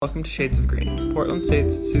Welcome to Shades of Green, Portland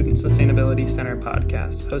State's Student Sustainability Center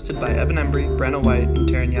podcast, hosted by Evan Embry, Brenna White, and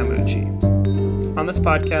Taryn Yamuchi. On this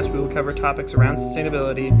podcast, we will cover topics around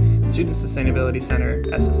sustainability, Student Sustainability Center,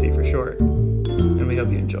 SSC for short, and we hope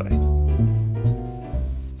you enjoy.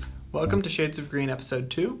 Welcome to Shades of Green, Episode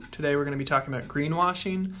 2. Today we're going to be talking about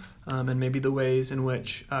greenwashing and maybe the ways in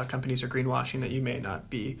which companies are greenwashing that you may not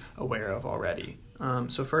be aware of already.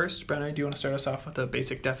 So first, Brenna, do you want to start us off with a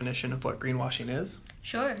basic definition of what greenwashing is?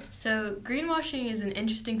 Sure. So greenwashing is an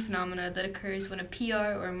interesting phenomena that occurs when a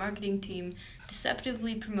PR or a marketing team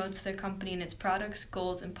deceptively promotes their company and its products,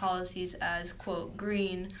 goals, and policies as, quote,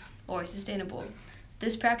 green or sustainable.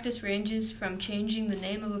 This practice ranges from changing the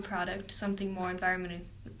name of a product to something more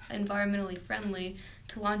environmentally friendly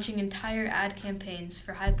to launching entire ad campaigns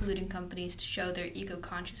for high-polluting companies to show their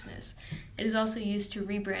eco-consciousness. It is also used to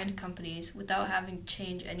rebrand companies without having to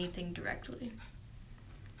change anything directly.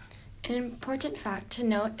 An important fact to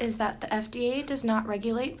note is that the FDA does not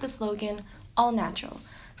regulate the slogan, all natural,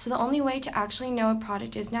 so the only way to actually know a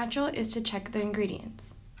product is natural is to check the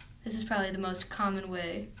ingredients. This is probably the most common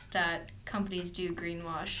way that companies do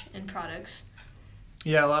greenwash in products.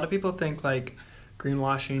 Yeah, a lot of people think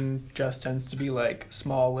greenwashing just tends to be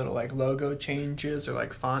small little logo changes or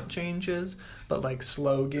font changes, but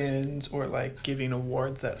slogans or giving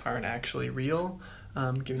awards that aren't actually real,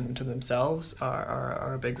 giving them to themselves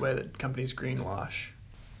are a big way that companies greenwash.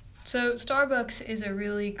 So Starbucks is a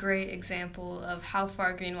really great example of how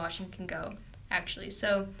far greenwashing can go, actually.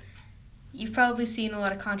 So you've probably seen a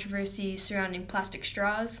lot of controversy surrounding plastic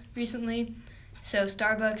straws recently. So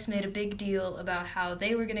Starbucks made a big deal about how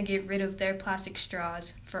they were going to get rid of their plastic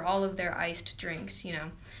straws for all of their iced drinks,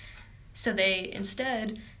 So they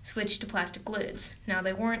instead switched to plastic lids. Now,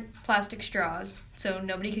 they weren't plastic straws, so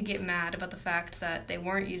nobody could get mad about the fact that they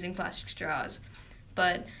weren't using plastic straws.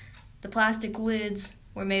 But the plastic lids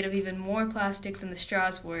were made of even more plastic than the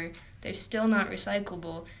straws were. They're still not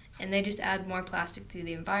recyclable, and they just add more plastic to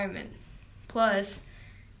the environment. Plus,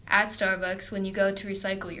 at Starbucks, when you go to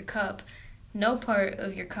recycle your cup, no part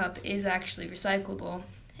of your cup is actually recyclable,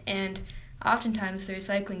 and oftentimes the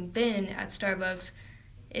recycling bin at Starbucks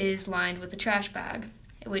is lined with a trash bag,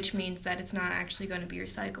 which means that it's not actually going to be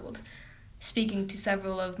recycled. Speaking to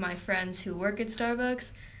several of my friends who work at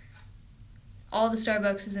Starbucks, all the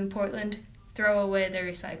Starbucks in Portland throw away their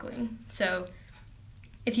recycling. So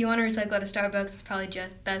if you want to recycle at a Starbucks, it's probably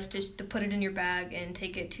just best just to put it in your bag and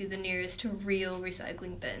take it to the nearest real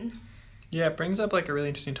recycling bin. Yeah, it brings up a really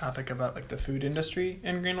interesting topic about the food industry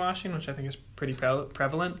and greenwashing, which I think is pretty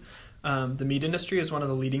prevalent. The meat industry is one of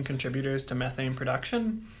the leading contributors to methane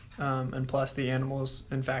production, and plus the animals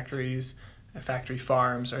in factory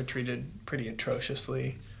farms are treated pretty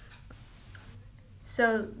atrociously.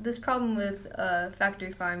 So this problem with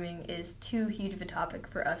factory farming is too huge of a topic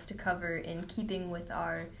for us to cover in keeping with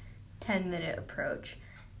our 10-minute approach.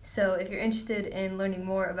 So if you're interested in learning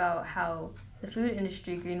more about how the food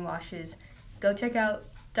industry greenwashes, go check out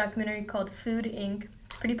a documentary called Food Inc.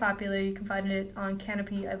 It's pretty popular. You can find it on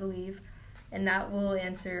Canopy, I believe, and that will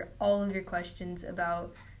answer all of your questions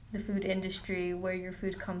about the food industry, where your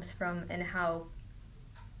food comes from, and how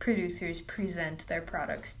producers present their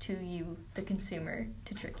products to you, the consumer,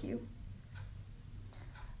 to trick you.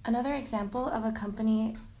 Another example of a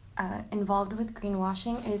company involved with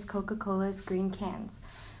greenwashing is Coca-Cola's green cans.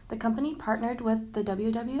 The company partnered with the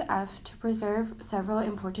WWF to preserve several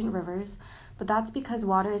important rivers, but that's because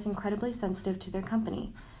water is incredibly sensitive to their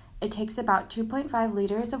company. It takes about 2.5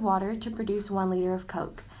 liters of water to produce 1 liter of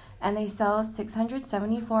Coke, and they sell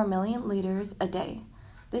 674 million liters a day.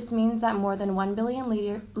 This means that more than 1 billion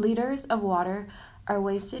liters of water are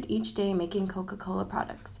wasted each day making Coca-Cola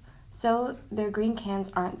products. So their green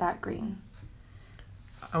cans aren't that green.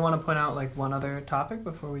 I want to point out one other topic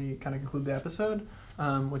before we kind of conclude the episode,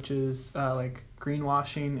 which is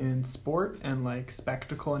greenwashing in sport and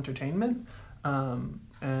spectacle entertainment.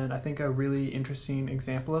 And I think a really interesting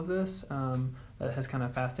example of this that has kind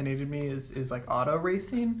of fascinated me is auto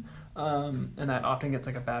racing, and that often gets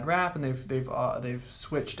a bad rap. And they've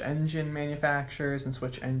switched engine manufacturers and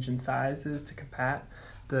switched engine sizes to combat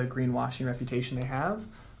the greenwashing reputation they have.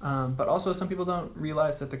 But also, some people don't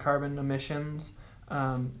realize that the carbon emissions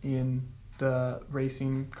in the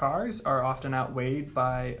racing cars are often outweighed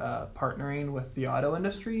by partnering with the auto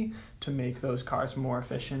industry to make those cars more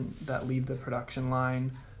efficient that leave the production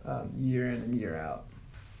line year in and year out.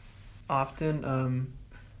 Often,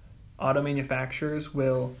 auto manufacturers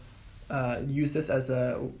will use this as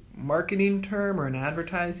a marketing term or an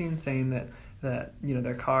advertising, saying that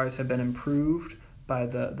their cars have been improved by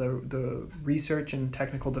the research and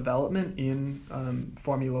technical development in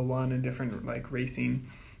Formula One and different racing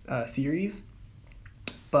series.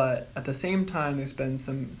 But at the same time, there's been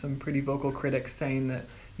some pretty vocal critics saying that,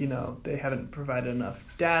 they haven't provided enough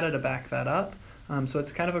data to back that up. So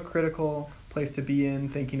it's kind of a critical place to be in,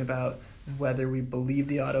 thinking about whether we believe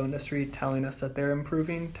the auto industry telling us that they're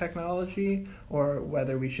improving technology, or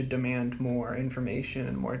whether we should demand more information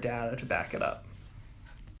and more data to back it up.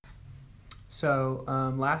 So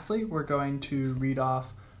lastly, we're going to read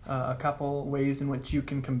off a couple ways in which you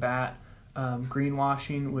can combat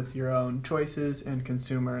greenwashing with your own choices and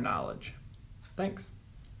consumer knowledge. Thanks.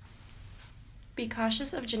 Be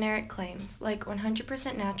cautious of generic claims like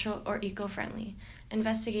 100% natural or eco-friendly.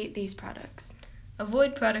 Investigate these products.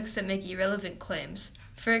 Avoid products that make irrelevant claims.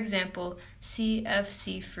 For example,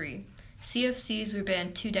 CFC-free. CFCs were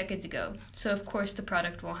banned 2 decades ago, so of course the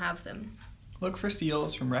product won't have them. Look for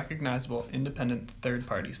seals from recognizable independent third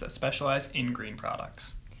parties that specialize in green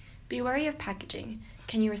products. Be wary of packaging.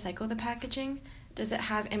 Can you recycle the packaging? Does it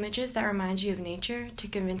have images that remind you of nature to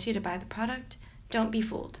convince you to buy the product? Don't be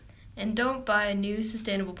fooled. And don't buy new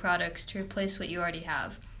sustainable products to replace what you already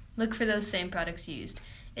have. Look for those same products used.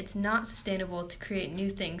 It's not sustainable to create new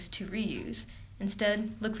things to reuse.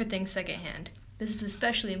 Instead, look for things secondhand. This is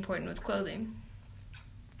especially important with clothing.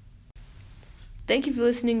 Thank you for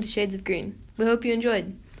listening to Shades of Green. We hope you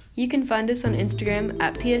enjoyed. You can find us on Instagram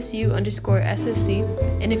at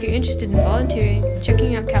PSU_SSC, and if you're interested in volunteering,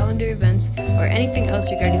 checking out calendar events, or anything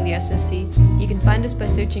else regarding the SSC, you can find us by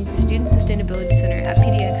searching for Student Sustainability Center at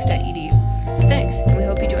pdx.edu. Thanks, and we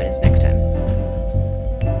hope you join us next time.